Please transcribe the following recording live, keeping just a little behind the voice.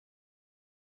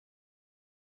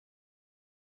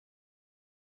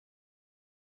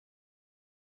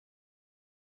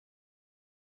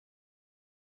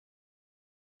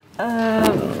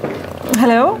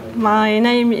Hello, my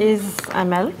name is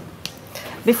Amel.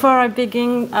 Before I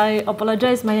begin, I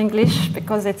apologize my English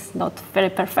because it's not very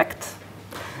perfect.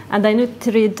 And I need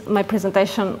to read my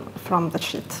presentation from the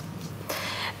sheet.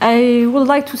 I would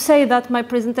like to say that my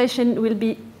presentation will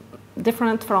be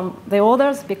different from the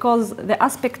others because the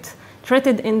aspect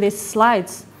treated in these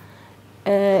slides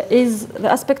is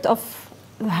the aspect of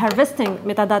the harvesting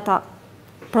metadata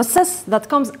process that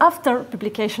comes after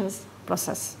publications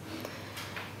process.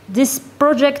 This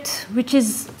project, which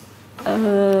is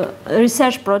a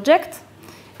research project,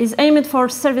 is aimed for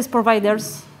service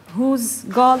providers whose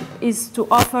goal is to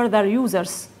offer their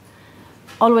users,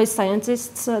 always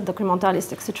scientists,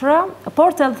 documentalists, etc., a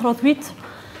portal through which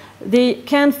they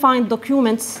can find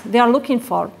documents they are looking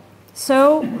for.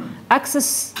 So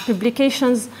access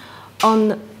publications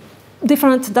on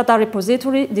different data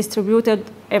repositories distributed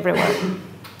everywhere.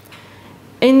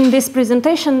 In this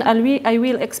presentation, I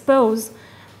will expose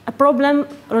a problem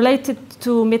related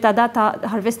to metadata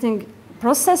harvesting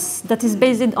process that is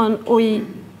based on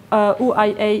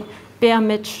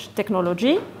OAI-PMH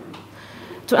technology.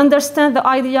 To understand the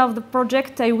idea of the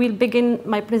project, I will begin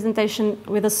my presentation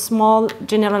with a small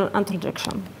general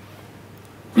introduction.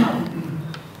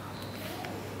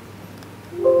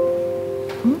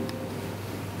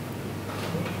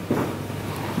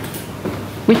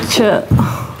 Which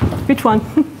one?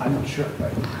 I'm not sure,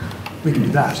 but we can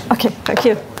do that. Okay, thank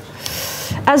you.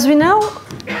 As we know,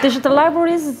 digital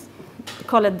libraries,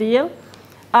 called DL,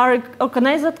 are an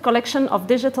organized collection of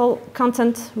digital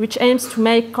content which aims to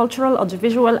make cultural,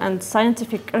 audiovisual, and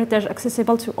scientific heritage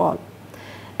accessible to all.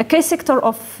 A key sector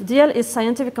of DL is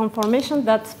scientific information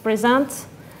that presents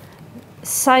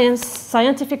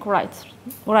scientific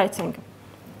writing.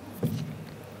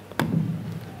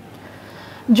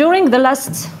 During the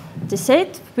last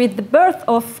decade, with the birth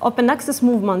of open access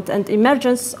movement and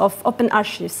emergence of open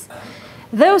archives,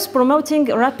 those promoting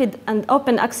rapid and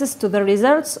open access to the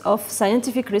results of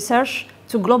scientific research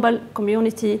to global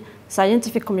community,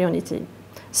 scientific community.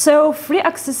 So free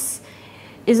access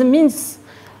is a means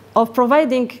of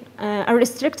providing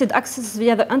unrestricted access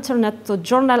via the internet to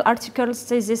journal articles,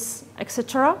 theses,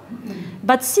 etc.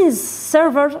 But since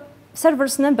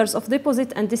servers' numbers of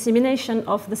deposit and dissemination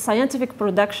of the scientific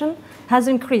production has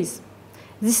increased,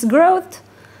 this growth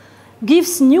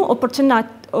gives new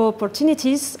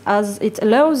opportunities as it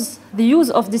allows the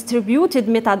use of distributed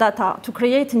metadata to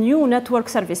create new network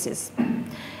services.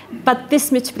 But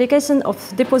this multiplication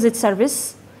of deposit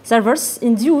servers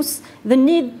induce the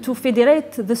need to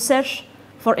federate the search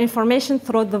for information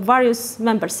through the various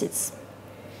member seats.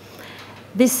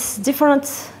 These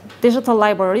different digital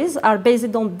libraries are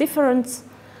based on different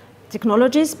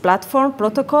technologies, platform,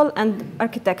 protocol, and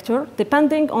architecture,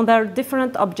 depending on their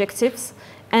different objectives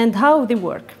and how they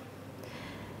work.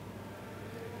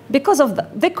 Because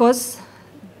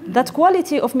that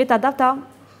quality of metadata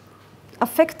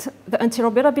affects the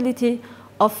interoperability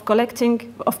of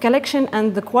collection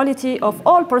and the quality of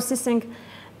all processing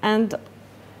and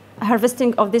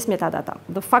harvesting of this metadata.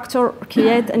 The factor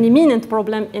creates an imminent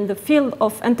problem in the field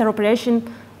of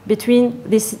interoperation between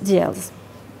these DLs.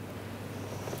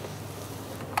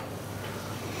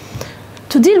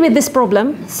 To deal with this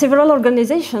problem, several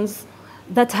organizations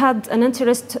that had an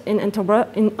interest in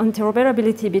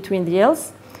interoperability between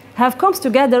DLs have come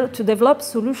together to develop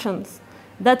solutions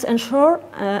that ensure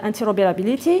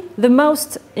interoperability. The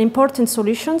most important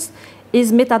solutions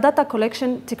is metadata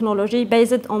collection technology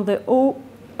based on the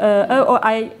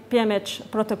OAI-PMH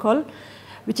protocol,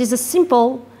 which is a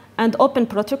simple and open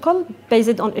protocol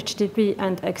based on HTTP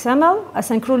and XML,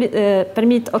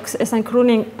 permit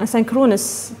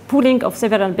asynchronous pooling of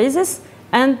several bases,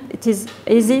 and it is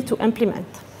easy to implement.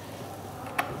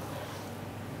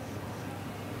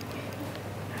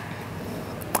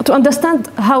 To understand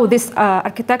how this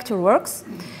architecture works,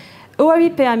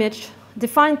 OAI-PMH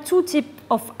defines two types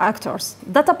of actors: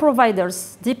 data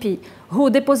providers, DP, who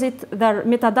deposit their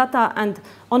metadata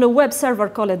on a web server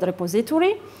called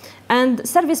repository, and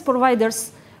service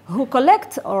providers who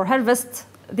collect or harvest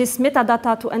this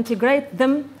metadata to integrate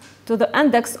them to the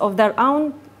index of their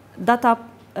own data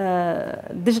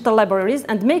digital libraries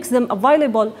and makes them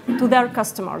available to their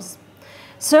customers.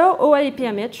 So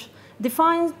OAI-PMH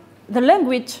defines the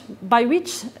language by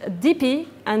which DP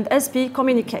and SP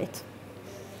communicate.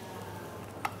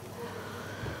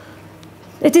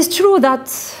 It is true that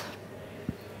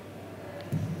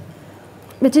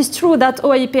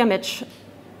OAI-PMH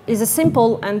is a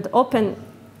simple and open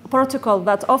protocol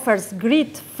that offers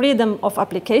great freedom of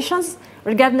applications,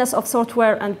 regardless of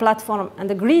software and platform,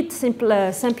 and a great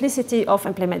simplicity of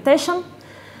implementation.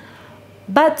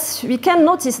 But we can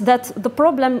notice that the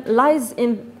problem lies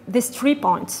in these 3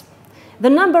 points. The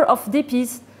number of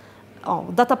DPs,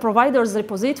 data providers,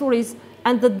 repositories,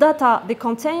 and the data they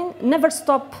contain never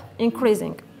stop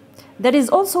increasing. There is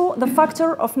also the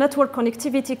factor of network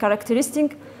connectivity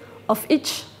characteristic of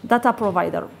each data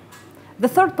provider. The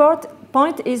third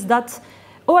point is that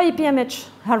OAI-PMH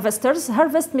harvesters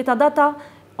harvest metadata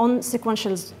on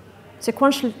sequential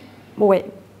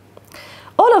way.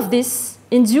 All of this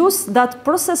induces that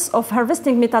process of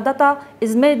harvesting metadata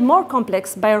is made more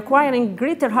complex by requiring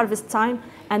greater harvest time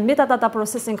and metadata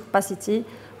processing capacity,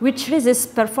 which raises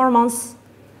performance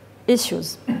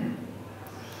issues.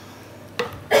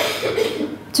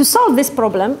 To solve this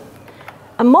problem,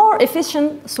 a more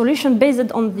efficient solution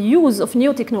based on the use of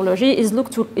new technology is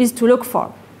to look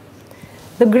for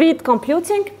the grid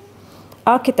computing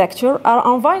architecture,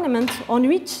 our environment on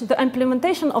which the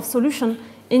implementation of solution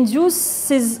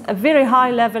induces a very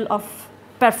high level of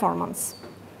performance.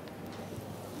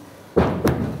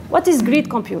 What is grid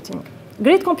computing?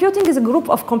 Grid computing is a group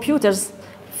of computers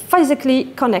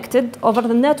physically connected over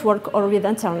the network or with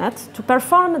internet to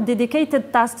perform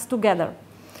dedicated tasks together.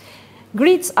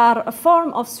 Grids are a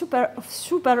form of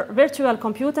super virtual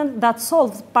computing that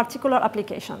solves particular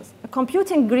applications. A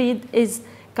computing grid is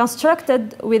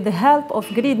constructed with the help of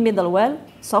grid middleware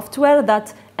software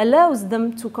that allows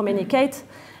them to communicate.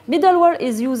 Middleware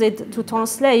is used to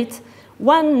translate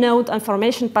one node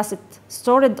information passed,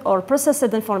 stored, or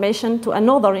processed information to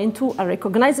another into a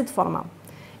recognized format.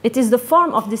 It is the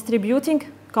form of distributing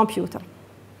computer.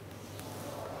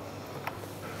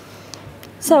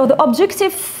 So the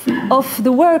objective of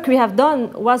the work we have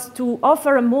done was to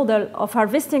offer a model of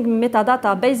harvesting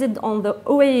metadata based on the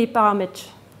OAI-PMH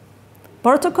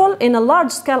protocol in a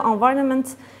large-scale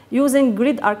environment using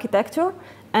grid architecture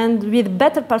and with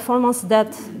better performance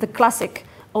than the classic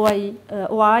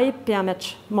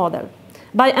OAI-PMH model,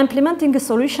 by implementing a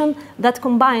solution that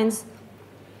combines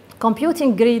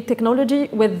computing grid technology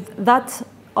with that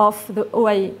of the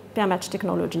OAI-PMH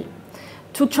technology,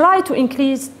 to try to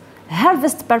increase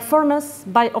harvest performance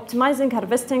by optimizing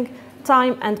harvesting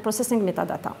time and processing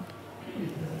metadata.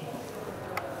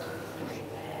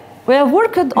 We have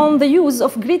worked on the use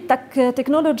of grid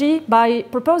technology by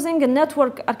proposing a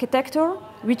network architecture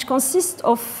which consists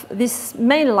of these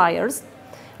main layers,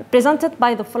 represented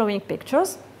by the following picture.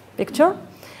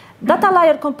 Data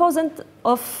layer composed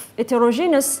of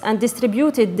heterogeneous and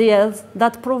distributed DLs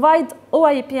that provide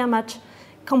OAI-PMH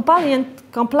compliant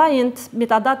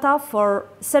metadata for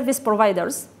service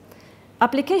providers.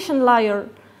 Application layer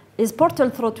is portal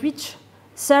through which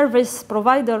service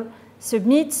provider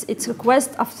submits its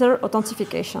request after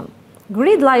authentication.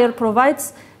 Grid layer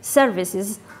provides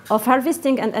services of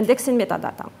harvesting and indexing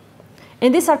metadata.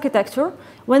 In this architecture,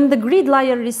 when the grid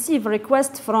layer receives a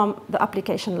request from the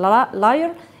application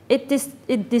layer, it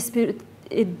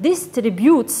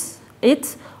distributes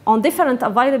it on different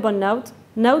available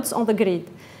nodes on the grid.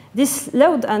 This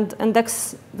load and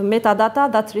index the metadata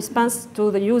that responds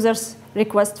to the user's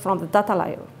request from the data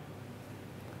layer.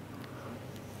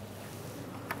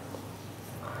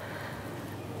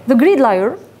 The grid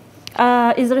layer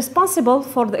is responsible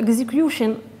for the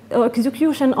execution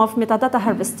of metadata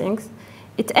harvesting.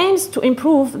 It aims to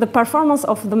improve the performance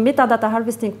of the metadata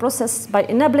harvesting process by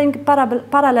enabling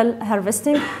parallel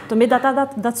harvesting to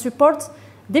metadata that supports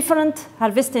different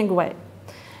harvesting ways.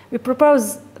 We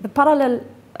propose the parallel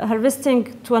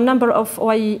harvesting to a number of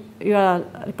OAI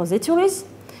URL repositories,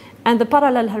 and the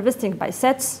parallel harvesting by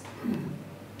sets,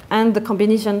 and the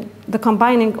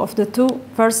combining of the two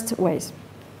first ways.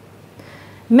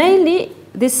 Mainly,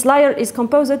 this layer is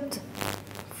composed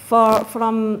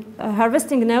from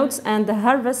harvesting nodes and the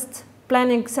harvest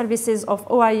planning services of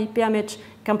OAI-PMH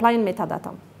compliant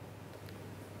metadata.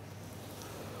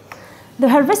 The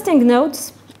harvesting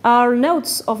nodes are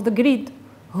nodes of the grid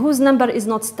whose number is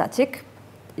not static.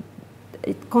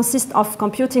 It consists of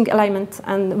computing elements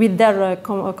and with their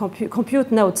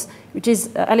compute nodes, which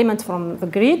is element from the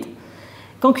grid.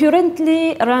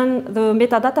 Concurrently run the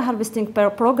metadata harvesting per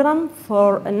program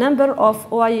for a number of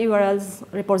OAI URLs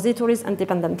repositories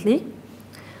independently.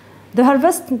 The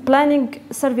harvest planning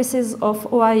services of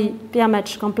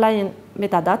OAI-PMH compliant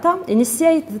metadata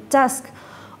initiate the task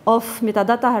of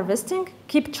metadata harvesting,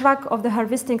 keep track of the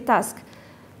harvesting task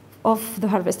of the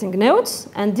harvesting nodes,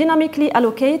 and dynamically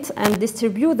allocate and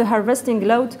distribute the harvesting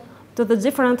load to the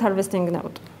different harvesting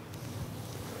nodes.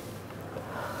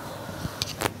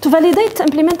 To validate the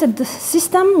implemented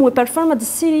system, we performed a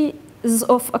series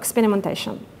of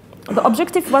experimentation. The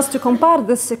objective was to compare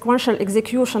the sequential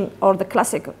execution or the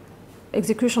classic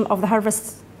execution of the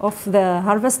harvest of the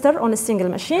harvester on a single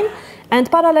machine, and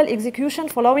parallel execution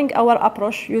following our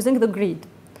approach using the grid.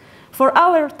 For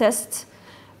our test,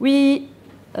 we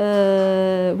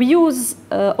use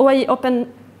OAI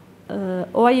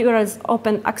URL's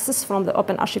open access from the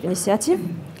Open Archive initiative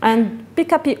and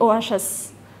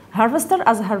PKP-OHS harvester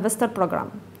as a harvester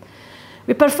program.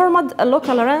 We performed a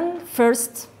local run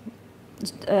first,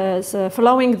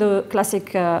 following the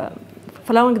classic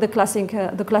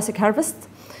harvest,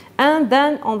 and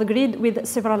then on the grid with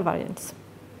several variants.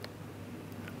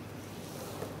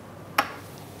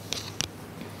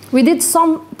 We did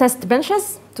some test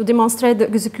benches to demonstrate the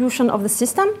execution of the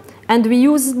system, and we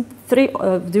used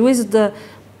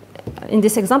in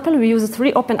this example, we used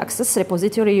 3 open access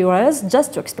repository URLs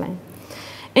just to explain.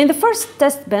 In the first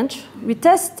test bench, we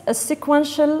test a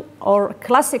sequential or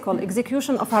classical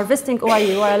execution of harvesting OAI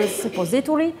URLs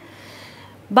repository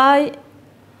by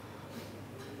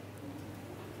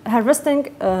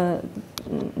harvesting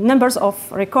numbers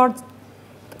of records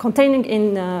containing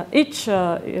in each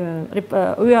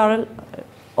URL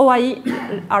OAI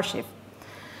archive.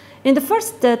 In the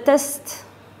first test,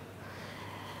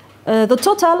 the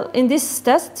total in this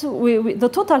test, the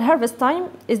total harvest time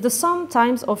is the sum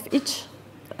times of each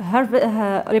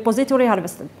repository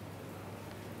harvested.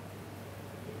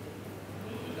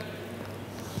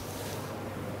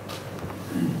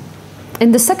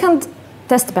 In the second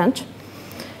test bench,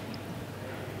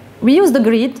 we use the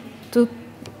grid to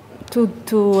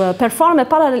perform a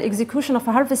parallel execution of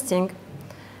harvesting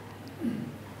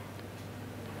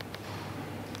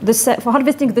for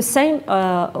harvesting the same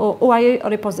OAI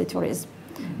repositories.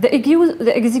 The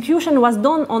execution was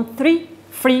done on 3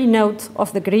 free nodes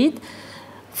of the grid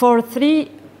for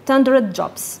 300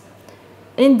 jobs.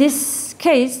 In this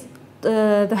case,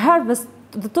 the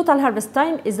total harvest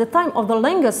time is the time of the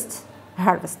longest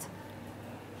harvest.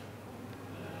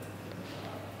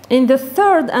 In the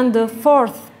third and the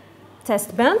fourth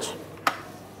test bench,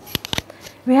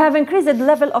 we have increased the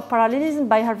level of parallelism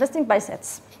by harvesting by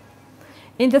sets.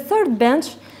 In the third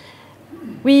bench,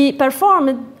 we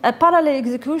performed a parallel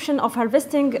execution of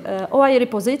harvesting OAI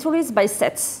repositories by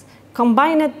sets,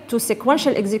 combined to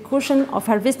sequential execution of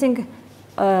harvesting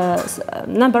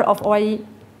number of OAI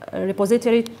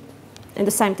repositories in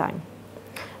the same time.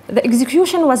 The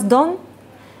execution was done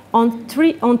on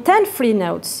 10 free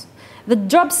nodes. The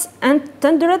jobs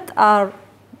entered are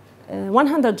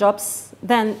 100 jobs,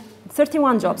 then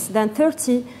 31 jobs, then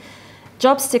 30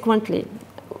 jobs sequentially,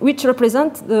 which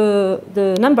represent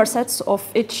the number sets of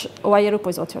each OAI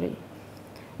repository.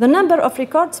 The number of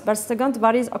records per second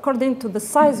varies according to the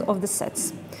size of the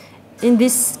sets. In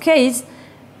this case,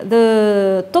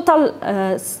 the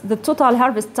total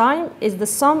harvest time is the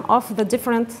sum of the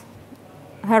different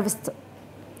harvest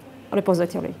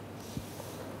repository.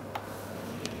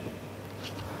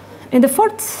 In the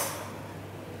fourth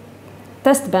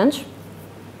test bench,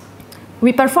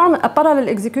 we perform a parallel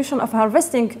execution of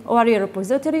harvesting OAI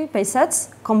repository by sets,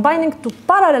 combining to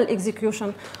parallel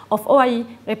execution of OAI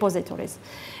repositories.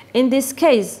 In this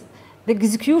case, the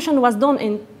execution was done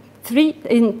in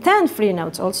 10 free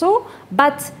nodes also,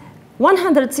 but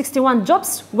 161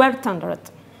 jobs were tendered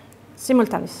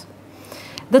simultaneously.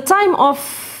 The time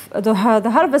of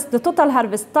the total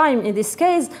harvest time in this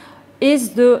case is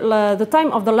the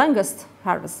time of the longest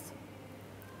harvest.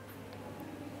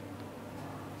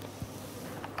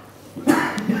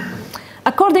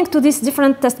 According to these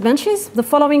different test benches, the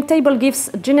following table gives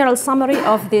a general summary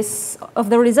of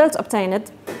the results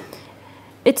obtained.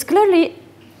 It clearly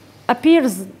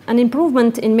appears an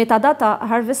improvement in metadata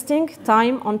harvesting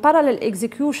time on parallel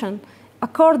execution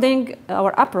according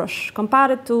our approach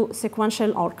compared to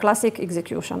sequential or classic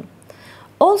execution.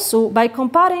 Also, by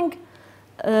comparing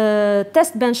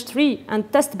test bench 3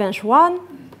 and test bench 1,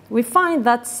 we find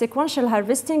that sequential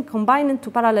harvesting combined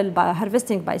to parallel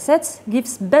harvesting by sets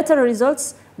gives better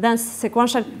results than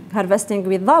sequential harvesting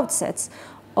without sets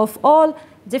of all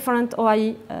different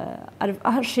OAI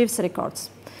archives records.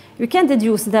 We can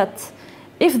deduce that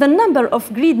if the number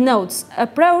of grid nodes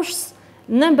approaches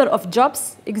number of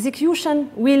jobs, execution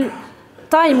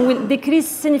time will decrease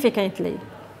significantly.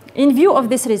 In view of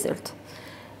this result,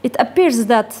 it appears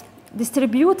that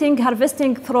distributing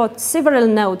harvesting through several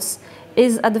nodes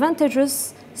is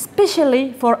advantageous,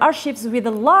 especially for archives with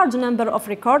a large number of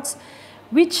records,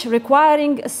 which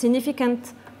requiring a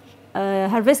significant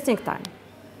harvesting time.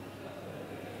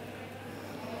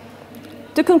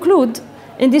 To conclude,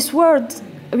 in this work,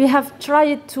 we have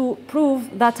tried to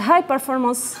prove that high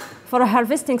performance for a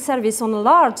harvesting service on a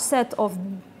large set of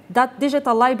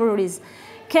digital libraries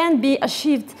can be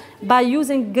achieved by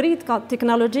using grid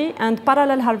technology and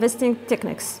parallel harvesting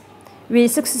techniques. we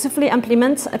successfully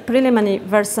implement a preliminary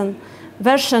version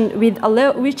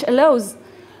which allows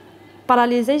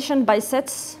parallelization by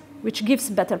sets, which gives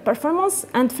better performance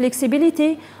and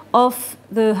flexibility of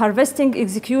the harvesting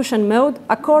execution mode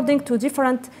according to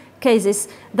different cases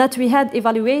that we had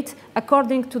evaluate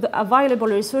according to the available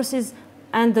resources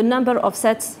and the number of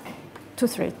sets to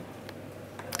treat.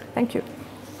 Thank you.